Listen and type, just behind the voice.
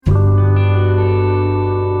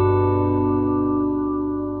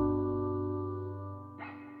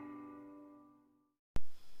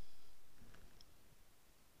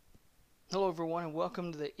everyone, and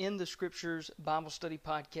welcome to the In the Scriptures Bible Study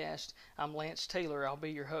Podcast. I'm Lance Taylor. I'll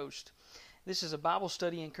be your host. This is a Bible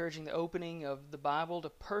study encouraging the opening of the Bible to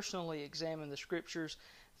personally examine the Scriptures,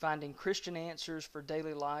 finding Christian answers for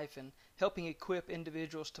daily life, and helping equip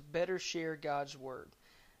individuals to better share God's Word.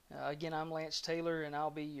 Again, I'm Lance Taylor, and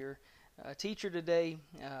I'll be your teacher today.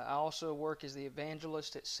 I also work as the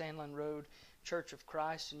evangelist at Sandlin Road Church of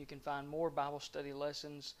Christ, and you can find more Bible study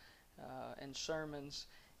lessons and sermons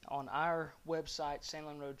on our website,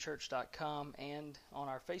 sandlinroadchurch.com, and on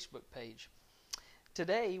our Facebook page.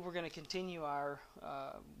 Today, we're going to continue our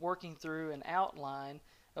working through an outline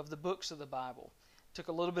of the books of the Bible. Took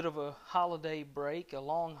a little bit of a holiday break, a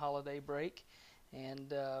long holiday break,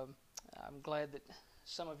 and I'm glad that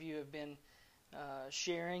some of you have been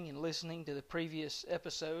sharing and listening to the previous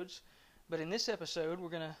episodes. But in this episode, we're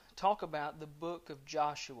going to talk about the book of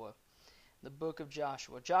Joshua. The book of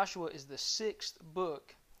Joshua. Joshua is the sixth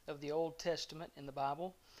book of the Old Testament in the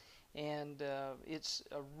Bible, and it's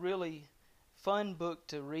a really fun book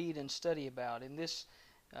to read and study about. In this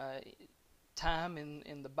time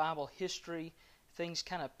in the Bible history, things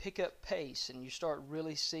kind of pick up pace, and you start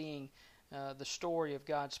really seeing the story of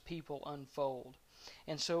God's people unfold.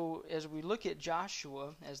 And so as we look at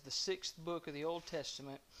Joshua as the sixth book of the Old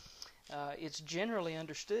Testament, it's generally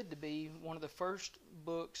understood to be one of the first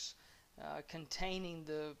books containing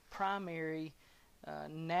the primary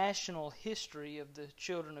national history of the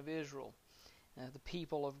children of Israel, the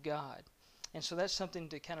people of God. And so that's something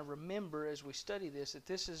to kind of remember as we study this, that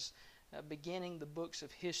this is beginning the books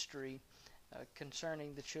of history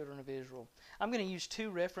concerning the children of Israel. I'm going to use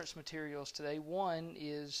two reference materials today. One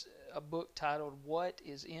is a book titled What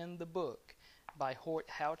is in the Book by Hort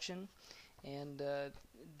Houchin, and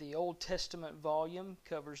the Old Testament volume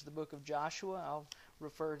covers the book of Joshua. I'll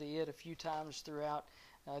refer to it a few times throughout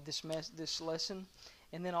this lesson.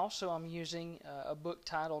 And then also I'm using a book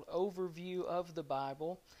titled Overview of the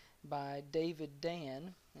Bible by David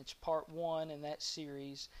Dan. It's part one in that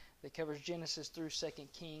series that covers Genesis through 2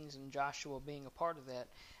 Kings, and Joshua being a part of that.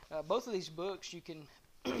 Both of these books you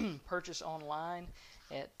can purchase online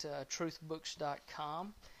at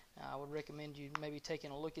truthbooks.com. I would recommend you maybe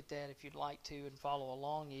taking a look at that if you'd like to, and follow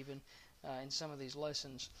along even in some of these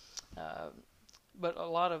lessons. But a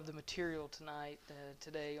lot of the material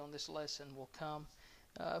today on this lesson will come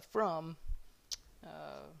from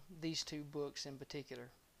these two books in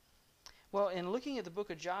particular. Well, in looking at the book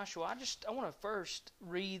of Joshua, I want to first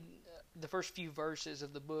read the first few verses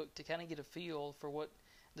of the book to kind of get a feel for what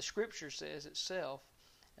the Scripture says itself,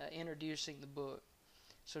 introducing the book.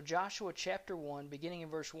 So Joshua chapter 1, beginning in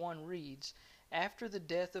verse 1, reads, After the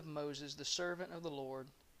death of Moses, the servant of the Lord,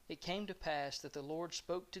 it came to pass that the Lord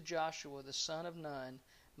spoke to Joshua the son of Nun,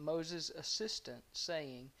 Moses' assistant,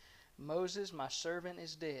 saying, Moses, my servant,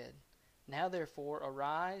 is dead. Now therefore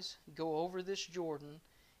arise, go over this Jordan,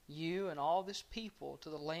 you and all this people, to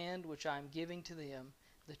the land which I am giving to them,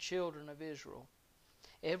 the children of Israel.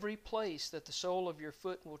 Every place that the sole of your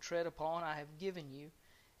foot will tread upon I have given you,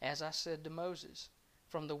 as I said to Moses,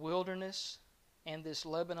 from the wilderness and this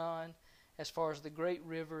Lebanon, as far as the great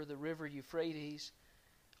river, the river Euphrates,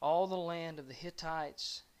 all the land of the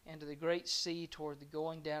Hittites, and to the great sea toward the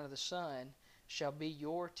going down of the sun, shall be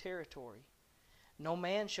your territory. No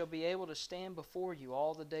man shall be able to stand before you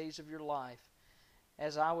all the days of your life.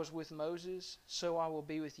 As I was with Moses, so I will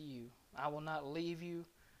be with you. I will not leave you,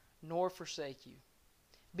 nor forsake you.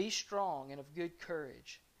 Be strong and of good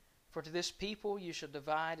courage, for to this people you shall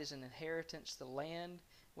divide as an inheritance the land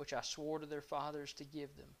which I swore to their fathers to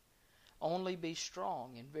give them. Only be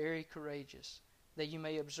strong and very courageous, that you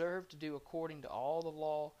may observe to do according to all the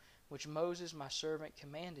law which Moses my servant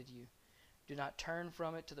commanded you. Do not turn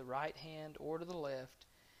from it to the right hand or to the left,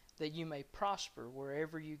 that you may prosper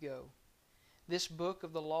wherever you go. This book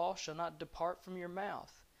of the law shall not depart from your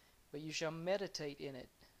mouth, but you shall meditate in it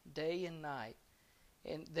day and night,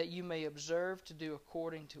 and that you may observe to do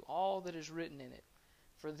according to all that is written in it.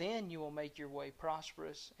 For then you will make your way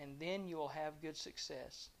prosperous, and then you will have good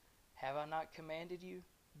success. Have I not commanded you?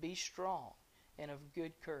 Be strong and of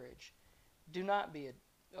good courage. Do not be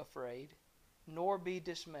afraid, nor be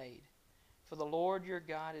dismayed, for the Lord your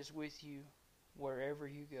God is with you wherever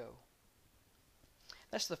you go.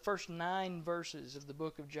 That's the first 9 verses of the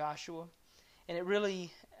book of Joshua, and it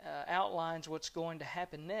really outlines what's going to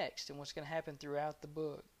happen next and what's going to happen throughout the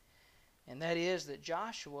book. And that is that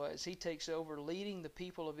Joshua, as he takes over leading the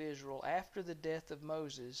people of Israel after the death of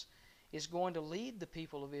Moses, is going to lead the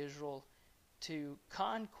people of Israel to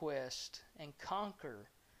conquest and conquer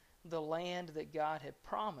the land that God had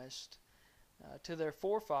promised to their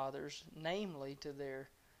forefathers, namely to their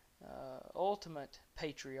ultimate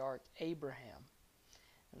patriarch, Abraham.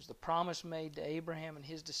 It was the promise made to Abraham and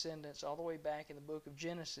his descendants all the way back in the book of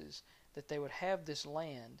Genesis that they would have this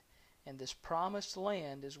land. And this promised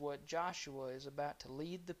land is what Joshua is about to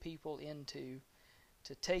lead the people into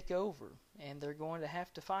to take over. And they're going to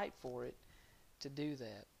have to fight for it to do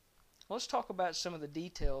that. Let's talk about some of the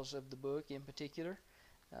details of the book in particular.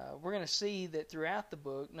 We're going to see that throughout the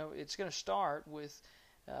book, it's going to start with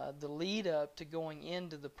the lead up to going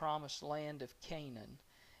into the promised land of Canaan.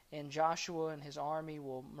 And Joshua and his army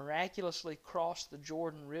will miraculously cross the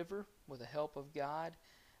Jordan River with the help of God.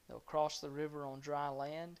 They'll cross the river on dry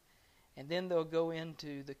land. And then they'll go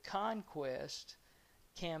into the conquest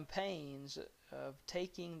campaigns of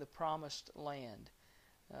taking the promised land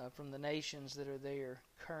from the nations that are there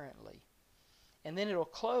currently. And then it'll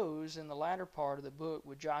close in the latter part of the book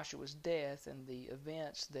with Joshua's death and the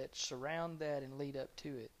events that surround that and lead up to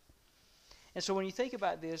it. And so when you think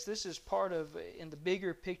about this, this is part of, in the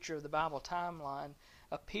bigger picture of the Bible timeline,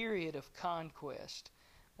 a period of conquest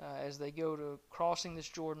as they go to crossing this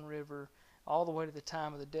Jordan River all the way to the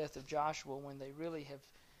time of the death of Joshua, when they really have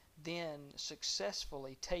then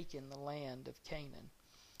successfully taken the land of Canaan.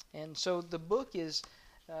 And so the book is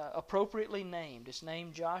appropriately named. It's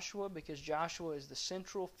named Joshua because Joshua is the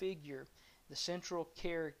central figure, the central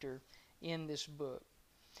character in this book.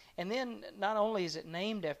 And then not only is it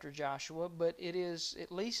named after Joshua, but it is,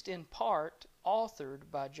 at least in part, authored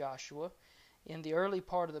by Joshua. In the early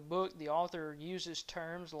part of the book, the author uses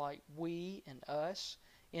terms like we and us,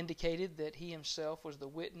 indicated that he himself was the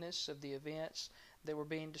witness of the events that were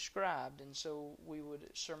being described. And so we would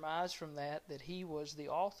surmise from that that he was the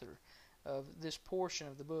author of this portion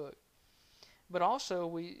of the book. But also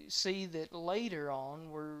we see that later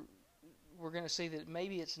on we're going to see that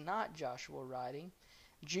maybe it's not Joshua writing.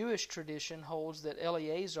 Jewish tradition holds that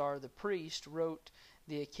Eleazar the priest wrote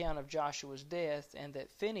the account of Joshua's death, and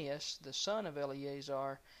that Phinehas, the son of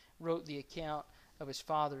Eleazar, wrote the account of his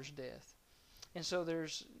father's death. And so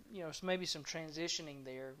there's maybe some transitioning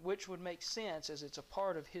there, which would make sense as it's a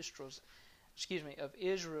part of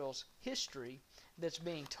Israel's history that's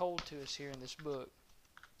being told to us here in this book.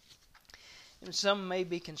 And some may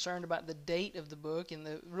be concerned about the date of the book, and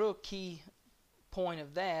the real key point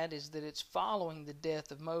of that is that it's following the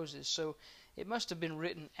death of Moses. So it must have been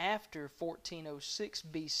written after 1406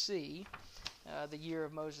 BC, the year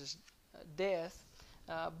of Moses' death,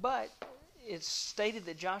 but it's stated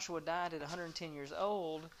that Joshua died at 110 years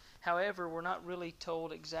old. However, we're not really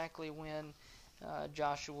told exactly when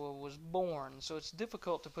Joshua was born. So it's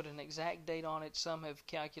difficult to put an exact date on it. Some have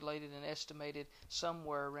calculated and estimated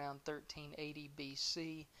somewhere around 1380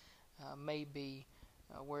 BC may be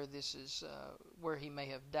where this is, where he may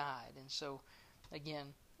have died. And so, again,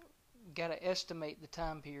 got to estimate the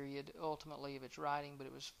time period ultimately of its writing, but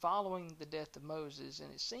it was following the death of Moses,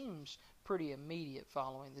 and it seems pretty immediate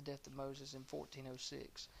following the death of Moses in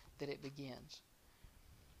 1406 that it begins.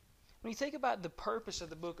 When you think about the purpose of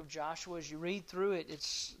the book of Joshua, as you read through it,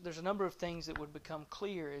 there's a number of things that would become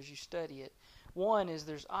clear as you study it. One is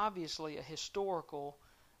there's obviously a historical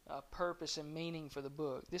purpose and meaning for the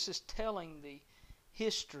book. This is telling the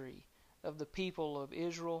history of the people of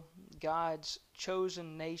Israel, God's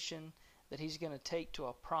chosen nation that He's going to take to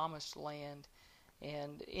a promised land.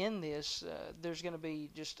 And in this, there's going to be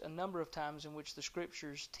just a number of times in which the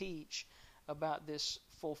Scriptures teach about this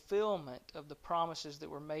fulfillment of the promises that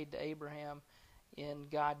were made to Abraham in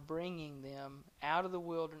God bringing them out of the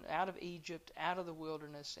wilderness, out of Egypt, out of the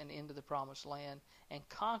wilderness, and into the promised land, and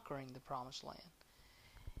conquering the promised land.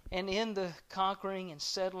 And in the conquering and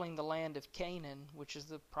settling the land of Canaan, which is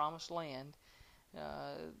the promised land,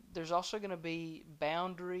 there's also going to be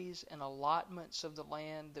boundaries and allotments of the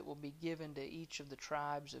land that will be given to each of the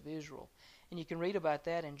tribes of Israel. And you can read about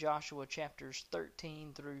that in Joshua chapters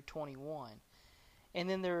 13 through 21. And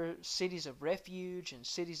then there are cities of refuge and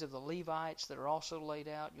cities of the Levites that are also laid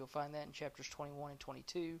out. You'll find that in chapters 21 and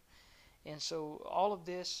 22. And so all of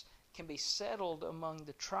this can be settled among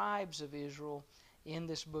the tribes of Israel in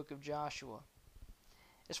this book of Joshua.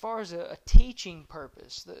 As far as a teaching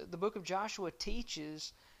purpose, the book of Joshua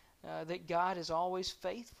teaches that God is always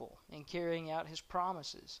faithful in carrying out His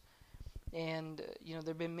promises. And, there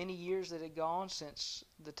have been many years that had gone since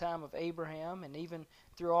the time of Abraham, and even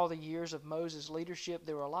through all the years of Moses' leadership,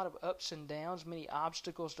 there were a lot of ups and downs, many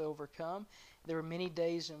obstacles to overcome. There were many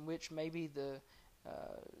days in which maybe the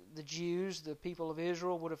Jews, the people of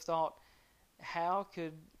Israel, would have thought, how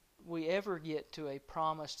could we ever get to a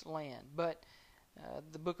promised land? But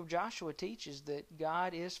the book of Joshua teaches that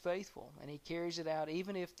God is faithful, and He carries it out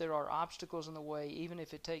even if there are obstacles in the way, even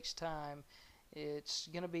if it takes time. It's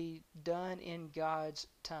going to be done in God's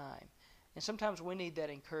time. And sometimes we need that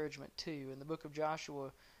encouragement too, and the book of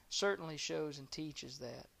Joshua certainly shows and teaches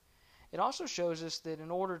that. It also shows us that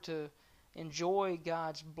in order to enjoy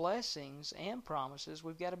God's blessings and promises,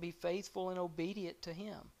 we've got to be faithful and obedient to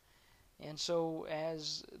Him. And so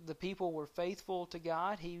as the people were faithful to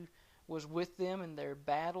God, He was with them in their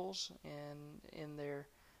battles and in their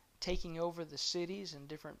taking over the cities and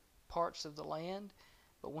different parts of the land.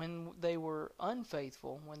 But when they were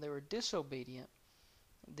unfaithful, when they were disobedient,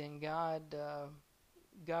 then God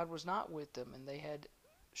was not with them, and they had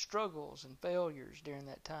struggles and failures during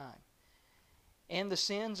that time. And the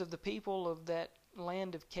sins of the people of that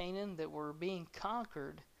land of Canaan that were being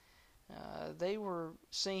conquered, they were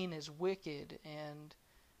seen as wicked, and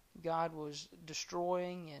God was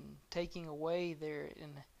destroying and taking away their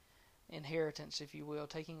inheritance, if you will,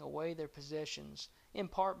 taking away their possessions, in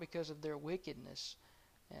part because of their wickedness,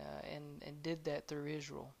 and did that through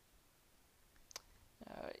Israel.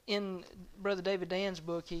 In Brother David Dan's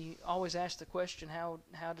book, he always asks the question,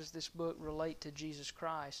 how does this book relate to Jesus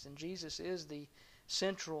Christ? And Jesus is the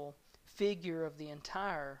central figure of the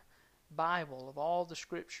entire Bible, of all the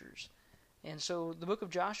Scriptures. And so the book of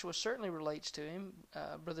Joshua certainly relates to him.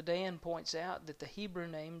 Brother Dan points out that the Hebrew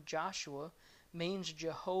name Joshua means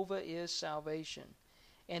Jehovah is salvation.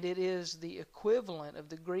 And it is the equivalent of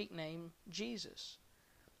the Greek name Jesus.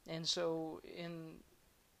 And so in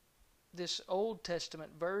this Old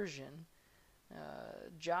Testament version,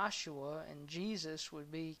 Joshua and Jesus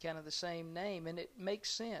would be kind of the same name, and it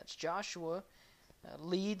makes sense. Joshua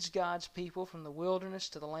leads God's people from the wilderness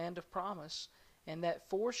to the land of promise, and that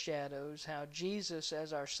foreshadows how Jesus,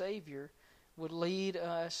 as our Savior, would lead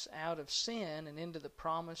us out of sin and into the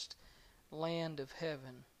promised land of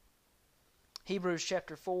heaven. Hebrews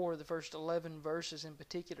chapter 4, the first 11 verses in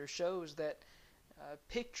particular, shows that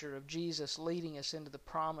picture of Jesus leading us into the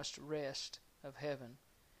promised rest of heaven.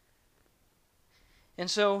 And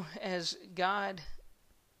so, as God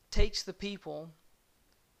takes the people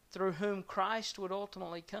through whom Christ would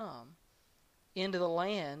ultimately come into the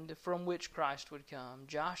land from which Christ would come,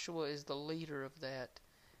 Joshua is the leader of that,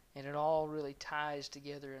 and it all really ties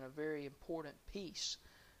together in a very important piece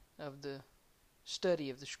of the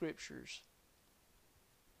study of the Scriptures.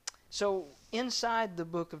 So inside the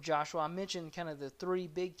book of Joshua, I mentioned kind of the three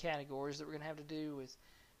big categories that we're going to have to do with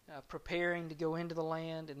preparing to go into the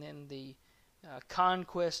land, and then the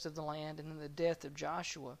conquest of the land, and then the death of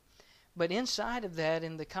Joshua. But inside of that,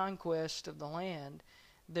 in the conquest of the land,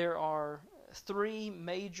 there are three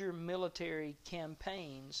major military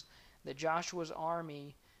campaigns that Joshua's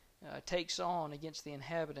army takes on against the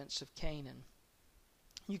inhabitants of Canaan.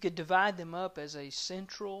 You could divide them up as a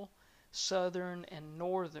central, southern, and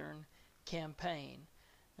northern campaign.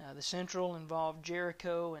 The central involved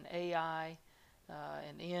Jericho and Ai,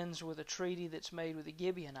 and ends with a treaty that's made with the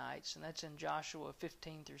Gibeonites, and that's in Joshua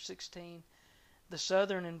 15 through 16. The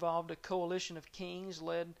southern involved a coalition of kings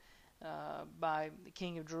led by the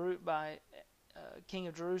king of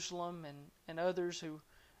Jerusalem and others who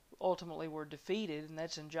ultimately were defeated, and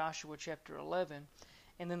that's in Joshua chapter 11.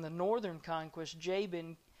 And then the northern conquest,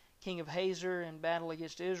 Jabin, king of Hazor, in battle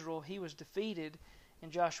against Israel, he was defeated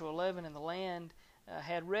in Joshua 11, and the land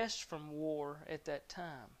had rest from war at that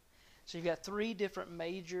time. So you've got three different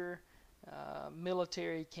major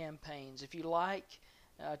military campaigns. If you like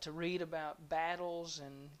to read about battles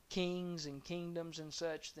and kings and kingdoms and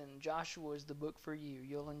such, then Joshua is the book for you.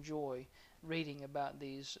 You'll enjoy reading about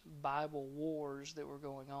these Bible wars that were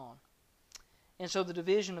going on. And so the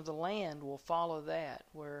division of the land will follow that,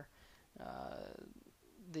 where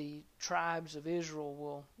the tribes of Israel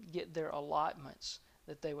will get their allotments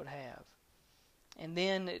that they would have. And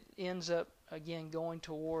then it ends up, again, going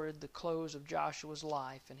toward the close of Joshua's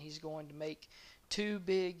life, and he's going to make two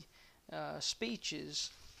big speeches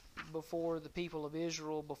before the people of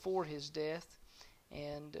Israel before his death,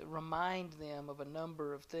 and remind them of a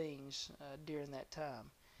number of things during that time.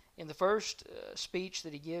 In the first speech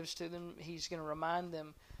that he gives to them, he's going to remind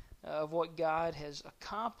them of what God has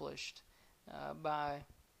accomplished by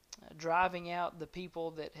driving out the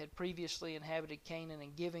people that had previously inhabited Canaan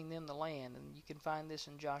and giving them the land. And you can find this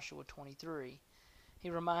in Joshua 23. He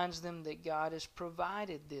reminds them that God has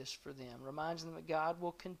provided this for them, reminds them that God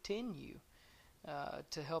will continue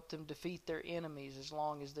to help them defeat their enemies as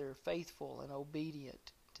long as they're faithful and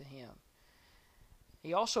obedient to Him.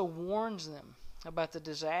 He also warns them about the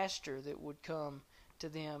disaster that would come to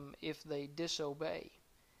them if they disobey.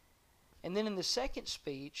 And then in the second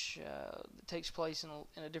speech that takes place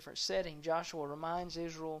in a different setting, Joshua reminds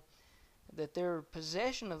Israel that their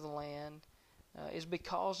possession of the land is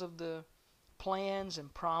because of the plans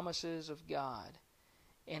and promises of God.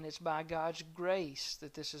 And it's by God's grace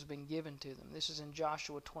that this has been given to them. This is in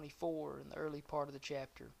Joshua 24 in the early part of the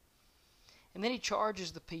chapter. And then he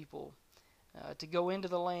charges the people to go into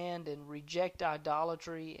the land and reject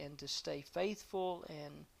idolatry and to stay faithful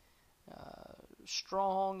and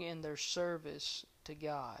strong in their service to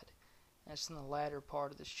God. That's in the latter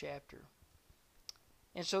part of this chapter.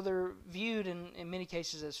 And so they're viewed in many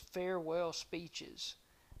cases as farewell speeches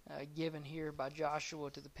given here by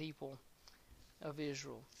Joshua to the people of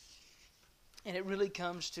Israel. And it really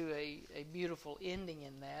comes to a beautiful ending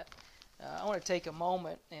in that. I want to take a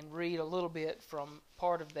moment and read a little bit from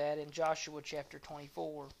part of that in Joshua chapter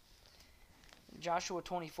 24. Joshua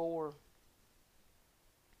 24,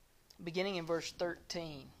 beginning in verse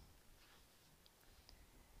 13.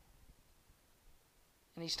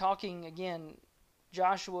 And he's talking again,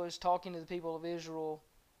 Joshua is talking to the people of Israel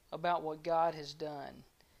about what God has done.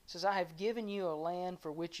 He says, I have given you a land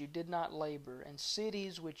for which you did not labor, and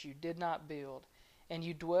cities which you did not build, and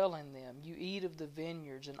you dwell in them. You eat of the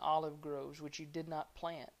vineyards and olive groves which you did not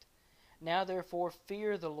plant. Now therefore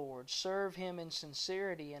fear the Lord, serve him in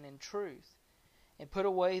sincerity and in truth, and put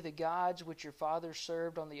away the gods which your fathers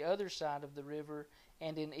served on the other side of the river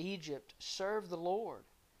and in Egypt. Serve the Lord.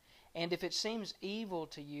 And if it seems evil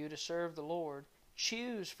to you to serve the Lord,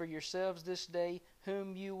 choose for yourselves this day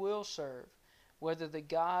whom you will serve, whether the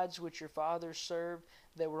gods which your fathers served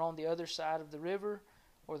that were on the other side of the river,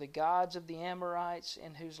 or the gods of the Amorites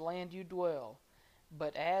in whose land you dwell.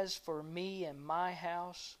 But as for me and my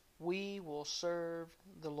house, we will serve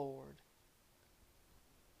the Lord.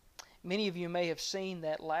 Many of you may have seen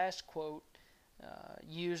that last quote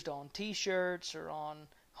used on t-shirts or on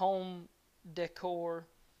home decor.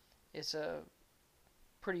 It's a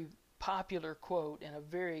pretty popular quote and a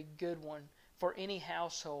very good one for any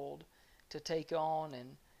household to take on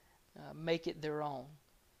and make it their own.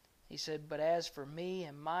 He said, but as for me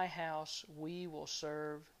and my house, we will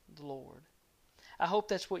serve the Lord. I hope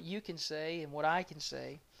that's what you can say and what I can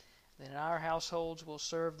say, that in our households we'll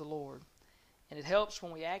serve the Lord. And it helps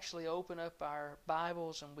when we actually open up our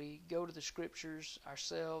Bibles and we go to the Scriptures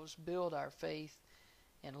ourselves, build our faith,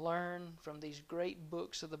 and learn from these great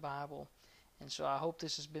books of the Bible. And so I hope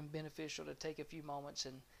this has been beneficial to take a few moments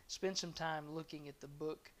and spend some time looking at the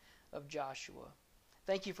book of Joshua.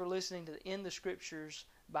 Thank you for listening to the In the Scriptures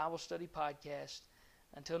Bible Study Podcast.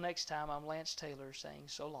 Until next time, I'm Lance Taylor saying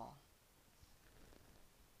so long.